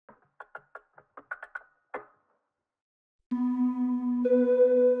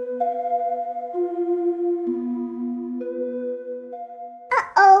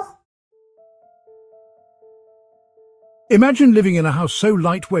Imagine living in a house so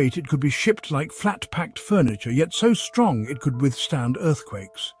lightweight it could be shipped like flat-packed furniture, yet so strong it could withstand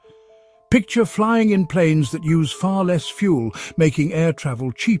earthquakes. Picture flying in planes that use far less fuel, making air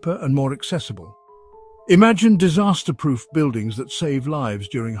travel cheaper and more accessible. Imagine disaster-proof buildings that save lives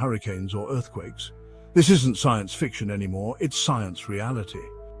during hurricanes or earthquakes. This isn't science fiction anymore, it's science reality.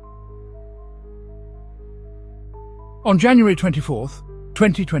 On January 24th,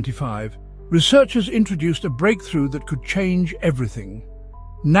 2025, researchers introduced a breakthrough that could change everything.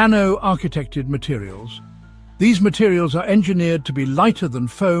 Nano-architected materials. These materials are engineered to be lighter than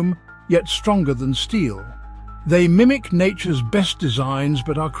foam, yet stronger than steel. They mimic nature's best designs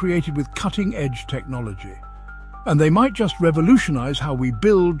but are created with cutting-edge technology. And they might just revolutionize how we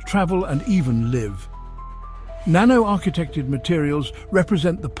build, travel, and even live. Nano-architected materials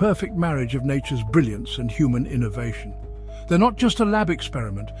represent the perfect marriage of nature's brilliance and human innovation. They're not just a lab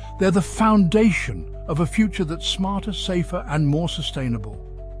experiment, they're the foundation of a future that's smarter, safer, and more sustainable.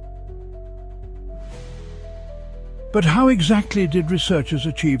 But how exactly did researchers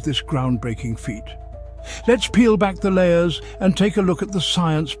achieve this groundbreaking feat? Let's peel back the layers and take a look at the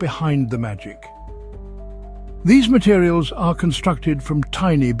science behind the magic. These materials are constructed from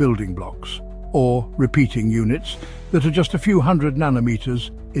tiny building blocks, or repeating units, that are just a few hundred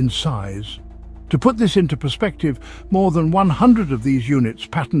nanometers in size. To put this into perspective, more than 100 of these units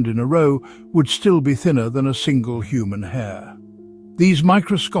patterned in a row would still be thinner than a single human hair. These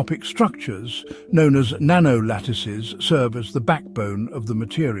microscopic structures, known as nanolattices, serve as the backbone of the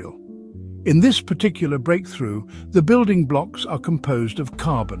material. In this particular breakthrough, the building blocks are composed of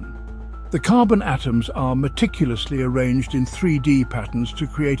carbon. The carbon atoms are meticulously arranged in 3D patterns to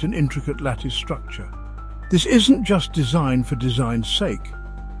create an intricate lattice structure. This isn't just designed for design's sake.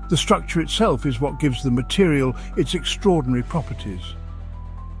 The structure itself is what gives the material its extraordinary properties.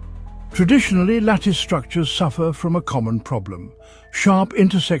 Traditionally, lattice structures suffer from a common problem: sharp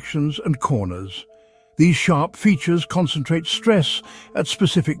intersections and corners. These sharp features concentrate stress at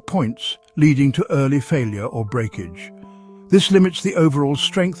specific points, leading to early failure or breakage. This limits the overall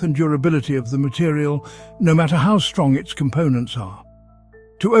strength and durability of the material, no matter how strong its components are.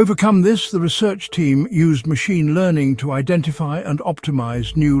 To overcome this, the research team used machine learning to identify and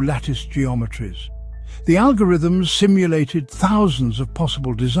optimize new lattice geometries. The algorithms simulated thousands of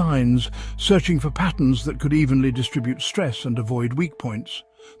possible designs, searching for patterns that could evenly distribute stress and avoid weak points.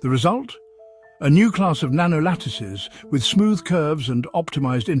 The result? A new class of nanolattices with smooth curves and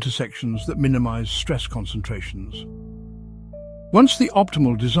optimized intersections that minimize stress concentrations. Once the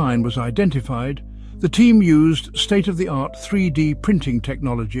optimal design was identified, the team used state-of-the-art 3D printing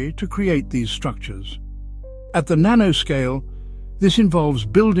technology to create these structures. At the nanoscale, this involves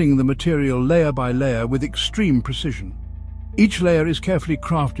building the material layer by layer with extreme precision. Each layer is carefully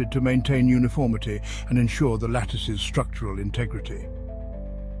crafted to maintain uniformity and ensure the lattice's structural integrity.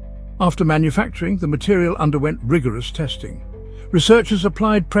 After manufacturing, the material underwent rigorous testing. Researchers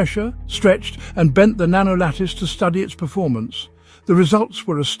applied pressure, stretched, and bent the nanolattice to study its performance. The results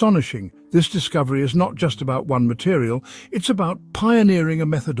were astonishing. This discovery is not just about one material, it's about pioneering a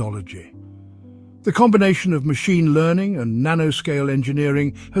methodology. The combination of machine learning and nanoscale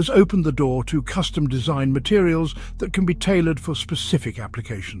engineering has opened the door to custom-designed materials that can be tailored for specific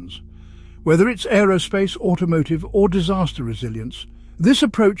applications. Whether it's aerospace, automotive, or disaster resilience, this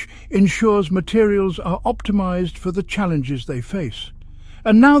approach ensures materials are optimized for the challenges they face.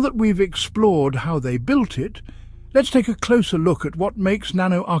 And now that we've explored how they built it, let's take a closer look at what makes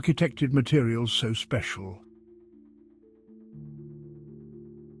nano-architected materials so special.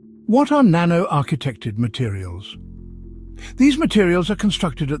 What are nano-architected materials? These materials are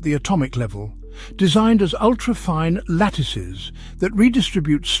constructed at the atomic level, designed as ultra-fine lattices that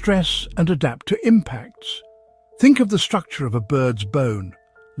redistribute stress and adapt to impacts. Think of the structure of a bird's bone,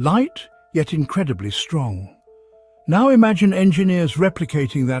 light yet incredibly strong. Now imagine engineers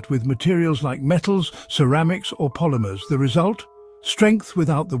replicating that with materials like metals, ceramics, or polymers. The result? Strength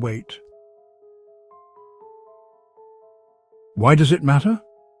without the weight. Why does it matter?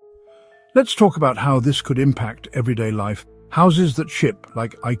 Let's talk about how this could impact everyday life. Houses that ship,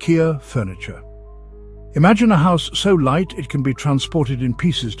 like IKEA furniture. Imagine a house so light it can be transported in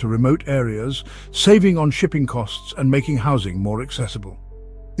pieces to remote areas, saving on shipping costs and making housing more accessible.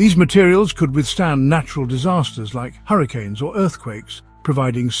 These materials could withstand natural disasters like hurricanes or earthquakes,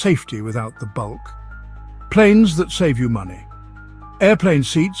 providing safety without the bulk. Planes that save you money. Airplane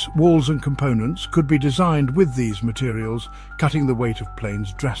seats, walls and components could be designed with these materials, cutting the weight of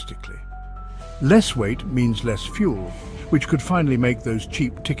planes drastically. Less weight means less fuel, which could finally make those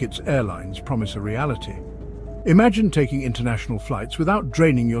cheap tickets airlines promise a reality. Imagine taking international flights without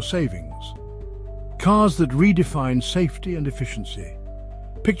draining your savings. Cars that redefine safety and efficiency.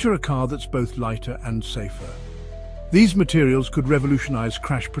 Picture a car that's both lighter and safer. These materials could revolutionize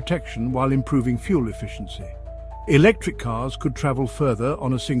crash protection while improving fuel efficiency. Electric cars could travel further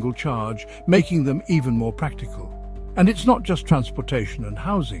on a single charge, making them even more practical. And it's not just transportation and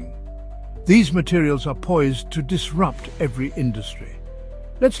housing. These materials are poised to disrupt every industry.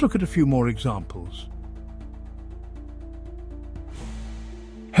 Let's look at a few more examples.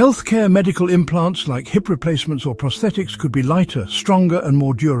 Healthcare medical implants like hip replacements or prosthetics could be lighter, stronger and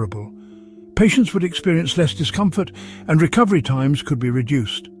more durable. Patients would experience less discomfort and recovery times could be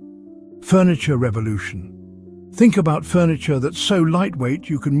reduced. Furniture revolution. Think about furniture that's so lightweight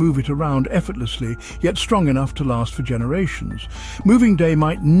you can move it around effortlessly, yet strong enough to last for generations. Moving day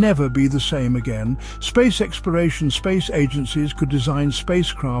might never be the same again. Space exploration space agencies could design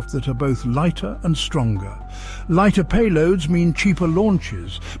spacecraft that are both lighter and stronger. Lighter payloads mean cheaper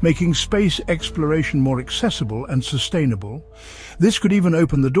launches, making space exploration more accessible and sustainable. This could even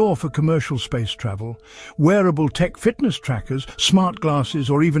open the door for commercial space travel. Wearable tech fitness trackers, smart glasses,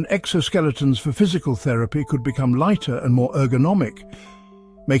 or even exoskeletons for physical therapy could become lighter and more ergonomic,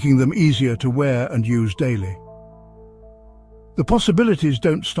 making them easier to wear and use daily. The possibilities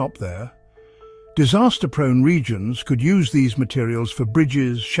don't stop there. Disaster-prone regions could use these materials for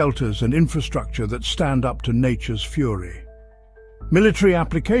bridges, shelters, and infrastructure that stand up to nature's fury. Military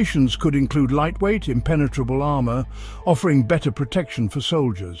applications could include lightweight, impenetrable armor, offering better protection for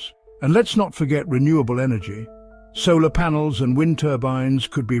soldiers. And let's not forget renewable energy. Solar panels and wind turbines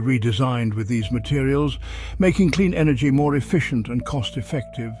could be redesigned with these materials, making clean energy more efficient and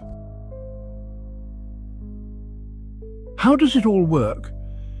cost-effective. How does it all work?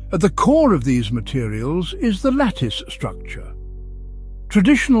 At the core of these materials is the lattice structure.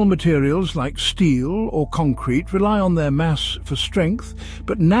 Traditional materials like steel or concrete rely on their mass for strength,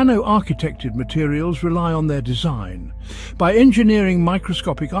 but nano-architected materials rely on their design. By engineering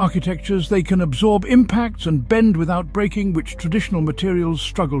microscopic architectures, they can absorb impacts and bend without breaking, which traditional materials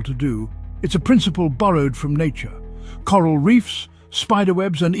struggle to do. It's a principle borrowed from nature. Coral reefs,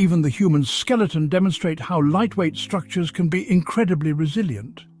 spiderwebs, and even the human skeleton demonstrate how lightweight structures can be incredibly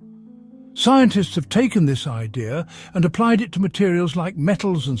resilient. Scientists have taken this idea and applied it to materials like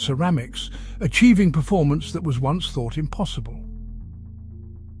metals and ceramics, achieving performance that was once thought impossible.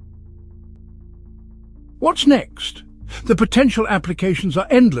 What's next? The potential applications are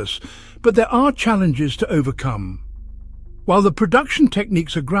endless, but there are challenges to overcome. While the production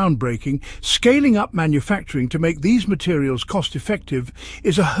techniques are groundbreaking, scaling up manufacturing to make these materials cost-effective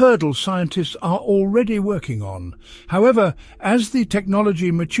is a hurdle scientists are already working on. However, as the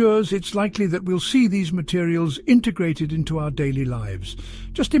technology matures, it's likely that we'll see these materials integrated into our daily lives.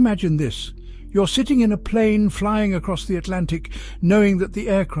 Just imagine this. You're sitting in a plane flying across the Atlantic, knowing that the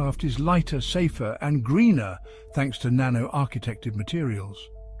aircraft is lighter, safer, and greener thanks to nano-architected materials.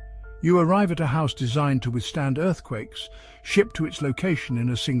 You arrive at a house designed to withstand earthquakes, shipped to its location in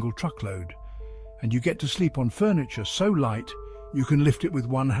a single truckload, and you get to sleep on furniture so light you can lift it with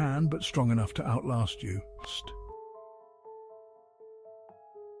one hand but strong enough to outlast you.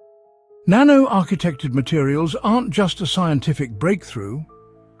 Nano-architected materials aren't just a scientific breakthrough.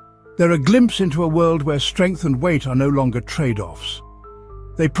 They're a glimpse into a world where strength and weight are no longer trade-offs.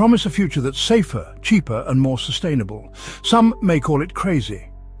 They promise a future that's safer, cheaper, and more sustainable. Some may call it crazy.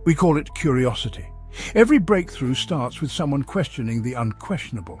 We call it curiosity. Every breakthrough starts with someone questioning the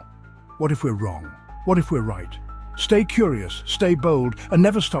unquestionable. What if we're wrong? What if we're right? Stay curious, stay bold, and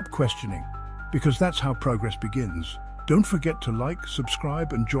never stop questioning, because that's how progress begins. Don't forget to like,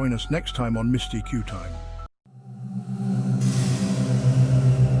 subscribe, and join us next time on MystiQ Time.